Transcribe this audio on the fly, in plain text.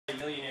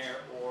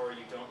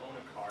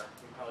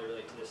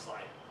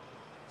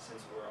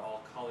since we're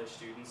all college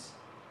students,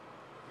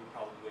 we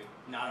probably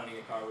not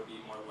owning a car would be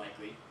more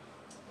likely.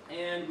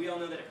 And we all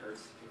know that it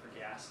hurts to pay for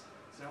gas.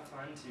 It's not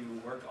fun to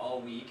work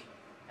all week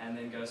and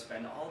then go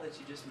spend all that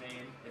you just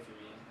made, if you're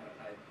me,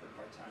 I work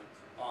part-time,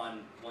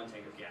 on one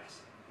tank of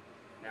gas.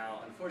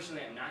 Now,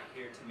 unfortunately, I'm not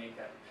here to make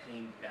that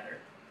pain better.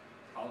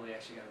 Probably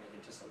actually going to make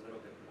it just a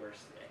little bit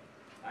worse today.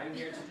 I'm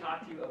here to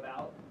talk to you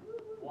about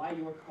why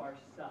your car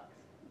sucks.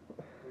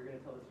 We're going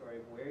to tell the story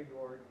of where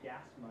your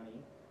gas money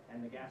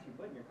and the gas you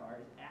put in your car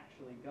is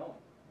actually going.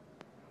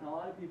 Now, a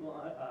lot of people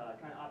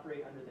kind of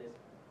operate under this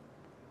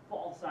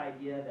false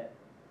idea that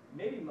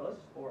maybe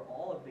most or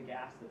all of the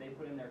gas that they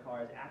put in their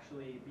car is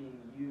actually being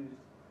used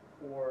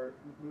for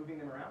moving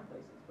them around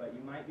places. But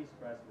you might be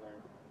surprised to learn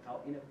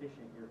how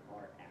inefficient your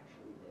car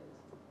actually is.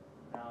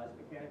 Now, as a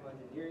mechanical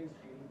engineering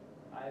student,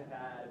 I've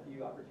had a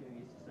few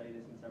opportunities to study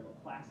this in several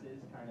classes,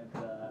 kind of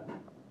the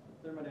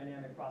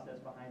thermodynamic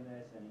process behind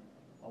this and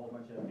a whole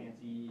bunch of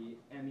fancy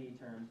ME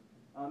terms.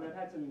 And I've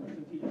had some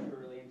teachers who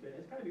are really into it.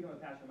 It's kind of become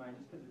a passion of mine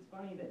just because it's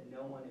funny that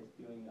no one is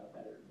doing a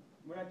better,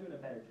 we're not doing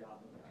a better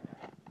job than we are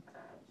now.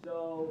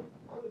 So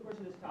over the course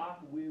of this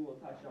talk, we will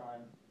touch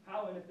on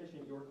how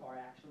inefficient your car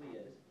actually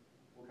is.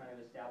 We'll kind of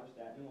establish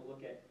that, and then we'll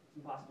look at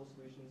some possible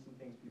solutions, some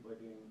things people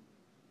are doing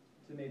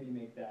to maybe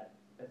make that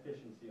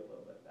efficiency a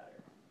little bit better.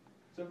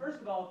 So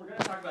first of all, if we're going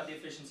to talk about the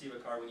efficiency of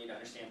a car, we need to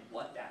understand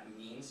what that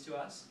means to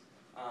us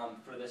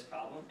for this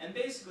problem. And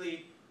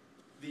basically,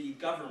 the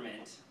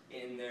government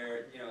in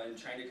their, in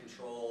trying to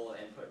control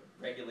and put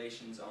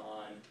regulations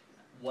on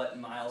what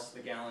miles to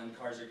the gallon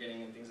cars are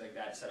getting and things like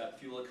that, set up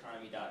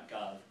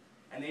fueleconomy.gov.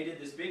 And they did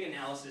this big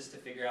analysis to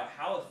figure out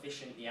how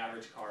efficient the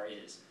average car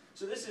is.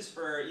 So this is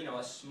for,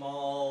 a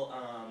small,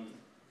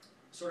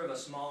 sort of a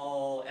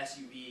small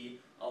SUV,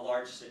 a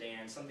large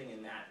sedan, something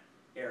in that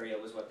area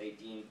was what they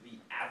deemed the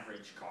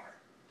average car.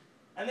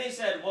 And they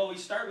said, well, we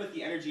start with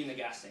the energy in the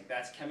gas tank.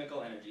 That's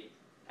chemical energy.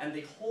 And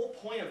the whole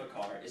point of a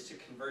car is to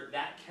convert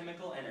that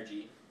chemical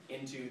energy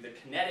into the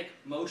kinetic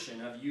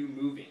motion of you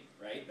moving,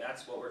 right?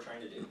 That's what we're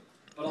trying to do.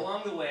 But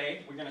along the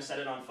way, we're going to set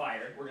it on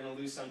fire. We're going to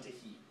lose some to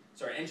heat.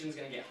 So our engine's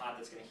going to get hot.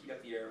 That's going to heat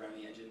up the air around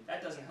the engine.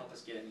 That doesn't help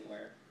us get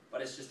anywhere,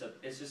 but it's just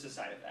a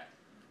side effect.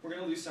 We're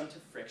going to lose some to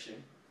friction.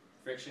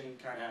 Friction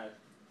kind of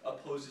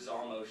opposes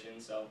all motion,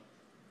 so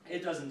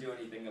it doesn't do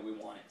anything that we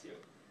want it to.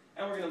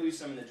 And we're going to lose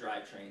some in the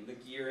drivetrain. The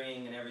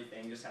gearing and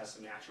everything just has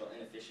some natural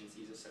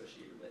inefficiencies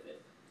associated with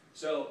it.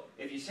 So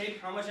if you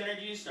take how much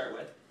energy you start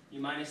with, you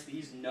minus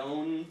these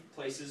known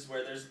places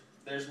where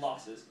there's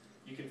losses,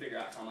 you can figure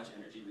out how much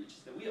energy reaches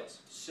the wheels.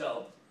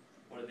 So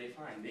what did they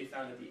find? They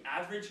found that the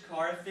average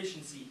car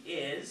efficiency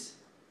is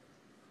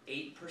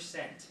 8%,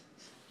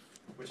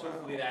 which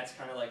hopefully that's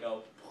kind of like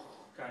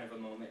a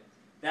moment.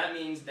 That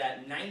means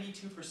that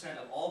 92%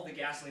 of all the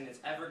gasoline that's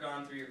ever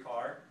gone through your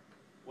car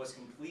was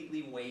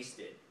completely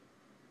wasted.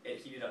 It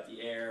heated up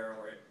the air,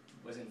 or it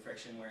was in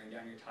friction wearing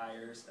down your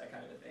tires, that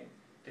kind of a thing.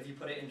 If you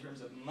put it in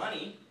terms of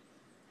money,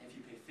 if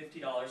you pay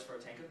 $50 for a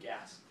tank of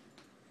gas,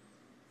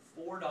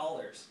 $4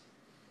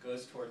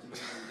 goes towards moving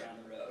you down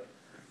the road,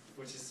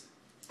 which is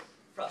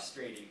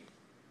frustrating,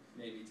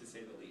 maybe to say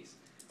the least.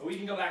 But we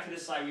can go back to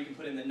this slide. We can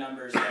put in the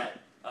numbers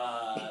that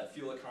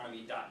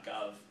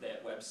fueleconomy.gov,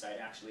 that website,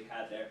 actually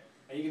had there.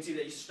 And you can see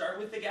that you start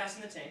with the gas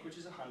in the tank, which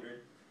is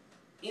 100.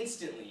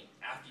 Instantly,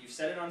 after you've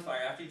set it on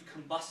fire, after you've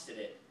combusted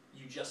it,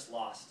 you just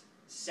lost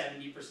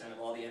 70% of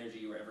all the energy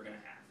you were ever going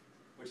to have,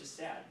 which is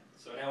sad.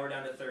 So now we're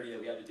down to 30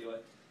 that we have to do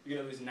it. You're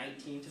going to lose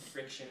 19 to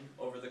friction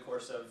over the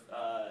course of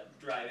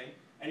driving,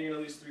 and you're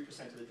going to lose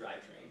 3% to the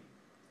drivetrain.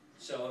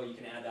 So you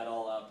can add that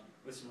all up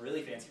with some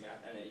really fancy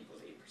math, and it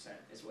equals 8%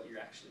 is what you're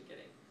actually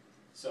getting.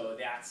 So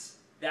that's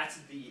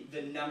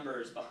the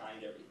numbers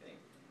behind everything.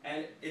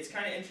 And it's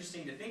kind of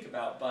interesting to think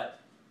about, but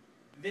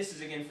this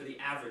is again for the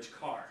average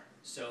car.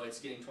 So it's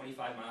getting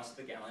 25 miles to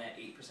the gallon at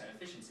 8%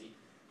 efficiency.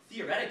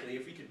 Theoretically,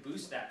 if we could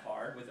boost that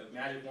car with a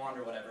magic wand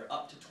or whatever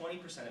up to 20%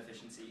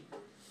 efficiency,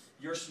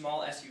 your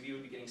small SUV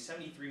would be getting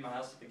 73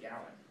 miles to the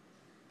gallon.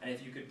 And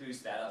if you could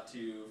boost that up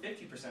to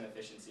 50%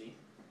 efficiency,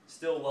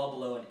 still well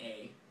below an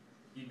A,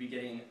 you'd be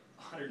getting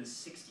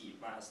 160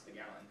 miles to the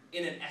gallon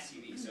in an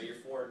SUV, so your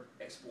Ford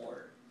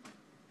Explorer,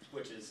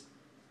 which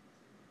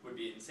would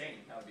be insane.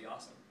 That would be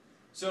awesome.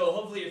 So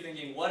hopefully you're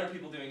thinking, what are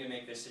people doing to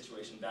make this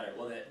situation better?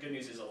 Well, the good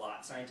news is a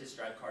lot. Scientists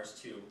drive cars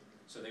too,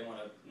 so they want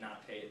to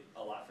not pay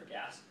a lot for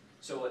gas.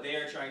 So what they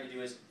are trying to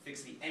do is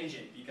fix the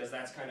engine, because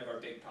that's kind of our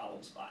big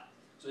problem spot.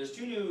 So there's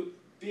two new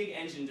big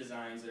engine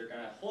designs that are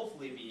going to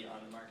hopefully be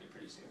on the market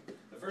pretty soon.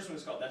 The first one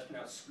is called, that's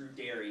pronounced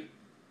Scuderi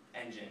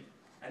engine.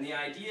 And the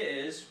idea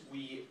is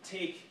we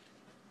take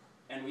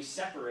and we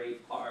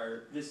separate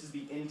this is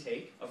the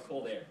intake of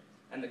cold air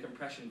and the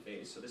compression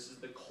phase. So this is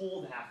the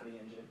cold half of the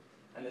engine,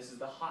 and this is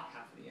the hot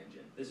half of the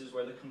engine. This is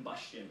where the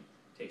combustion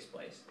takes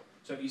place.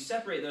 So if you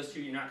separate those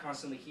two, you're not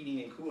constantly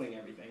heating and cooling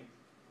everything,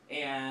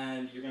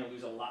 and you're going to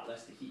lose a lot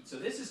less to heat. So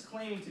this is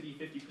claiming to be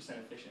 50%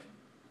 efficient.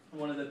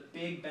 One of the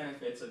big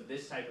benefits of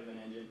this type of an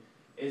engine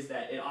is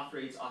that it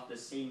operates off the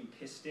same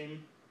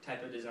piston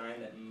type of design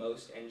that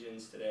most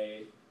engines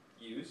today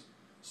use,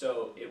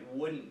 So it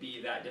wouldn't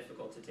be that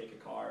difficult to take a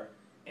car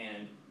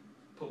and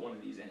put one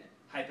of these in it,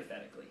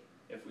 hypothetically,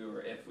 if we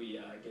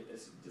get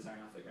this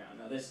design off the ground.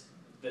 Now the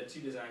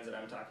two designs that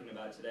I'm talking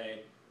about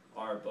today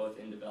are both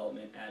in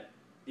development at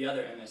the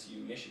other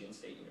MSU, Michigan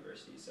State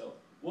University. So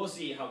we'll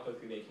see how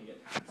quickly they can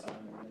get patents on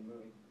them and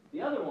moving.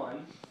 The other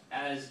one,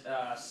 as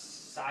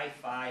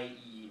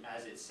sci-fi-y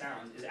as it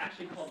sounds, is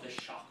actually called the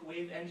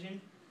Shockwave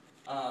engine.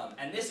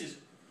 And this is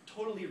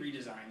totally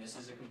redesigned. This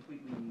is a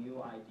completely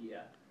new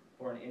idea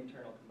for an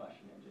internal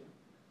combustion engine.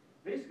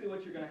 Basically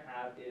what you're going to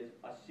have is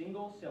a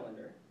single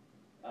cylinder,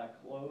 a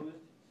closed,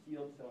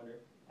 sealed cylinder,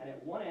 and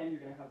at one end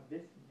you're going to have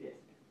this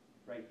disc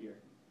right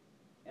here.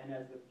 And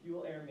as the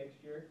fuel-air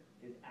mixture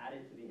is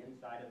added to the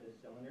inside of this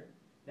cylinder,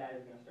 that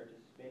is going to start to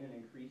spin and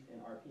increase in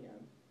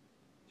RPMs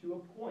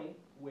to a point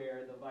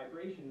where the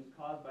vibrations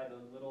caused by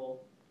those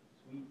little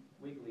sweet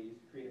wigglies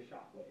create a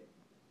shock wave.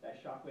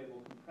 That shock wave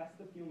will compress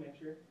the fuel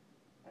mixture,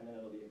 and then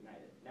it'll be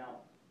ignited.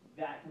 Now,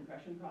 that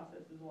compression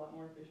process is a lot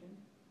more efficient,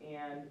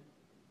 and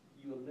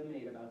you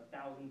eliminate about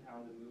 1,000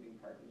 pounds of moving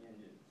part in the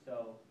engine.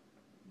 So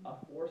a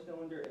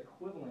 4-cylinder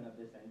equivalent of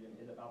this engine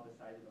is about the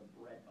size of a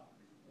bread box,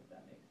 if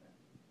that makes sense.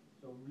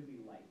 So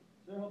really light.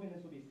 So they're hoping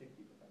this will be 60%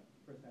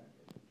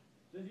 efficient.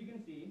 So as you can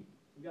see,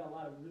 we've got a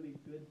lot of really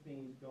good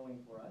things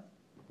going for us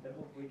that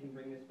hopefully can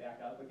bring this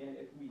back up. Again,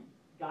 if we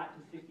got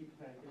to 60%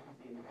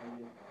 efficiency in the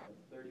engine,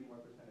 that's 30%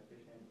 more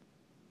efficient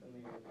than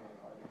the original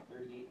car.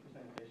 38%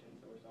 efficient,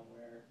 so we're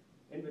somewhere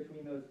in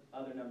between those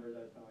other numbers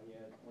I was telling you,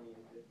 20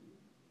 and 50.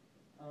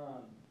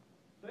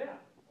 So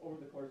yeah, over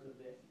the course of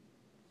this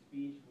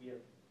speech, we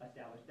have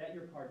established that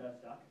your car does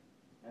suck,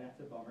 and that's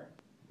a bummer.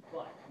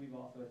 But we've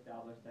also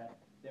established that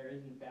there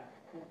is in fact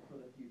hope for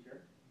the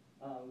future.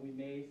 We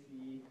may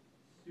see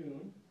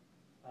soon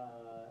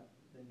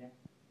the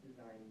next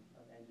design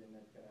of engine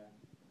that's going to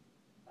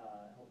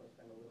help us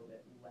spend a little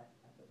bit less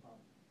at the pump.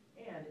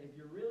 And if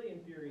you're really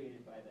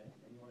infuriated by this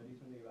and you want to do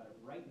something about it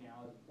right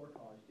now as a poor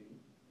college student,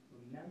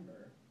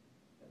 remember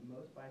that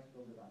most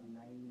bicycles are about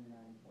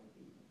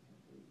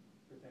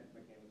 99.8%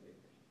 mechanically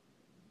efficient.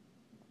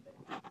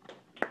 All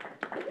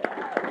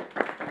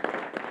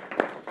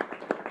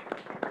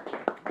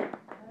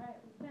right,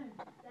 we spent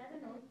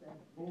 7:07.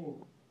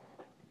 Ooh.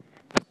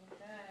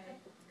 Okay.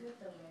 It's good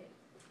though, right?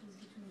 It's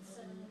between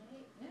 7 and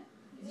 8. Yeah.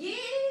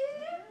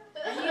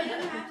 And you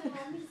didn't have to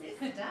hold me say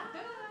stop.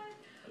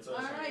 That's what I was All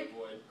trying right. to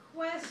avoid.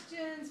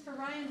 Questions for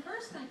Ryan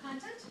first on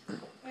content?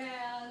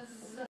 As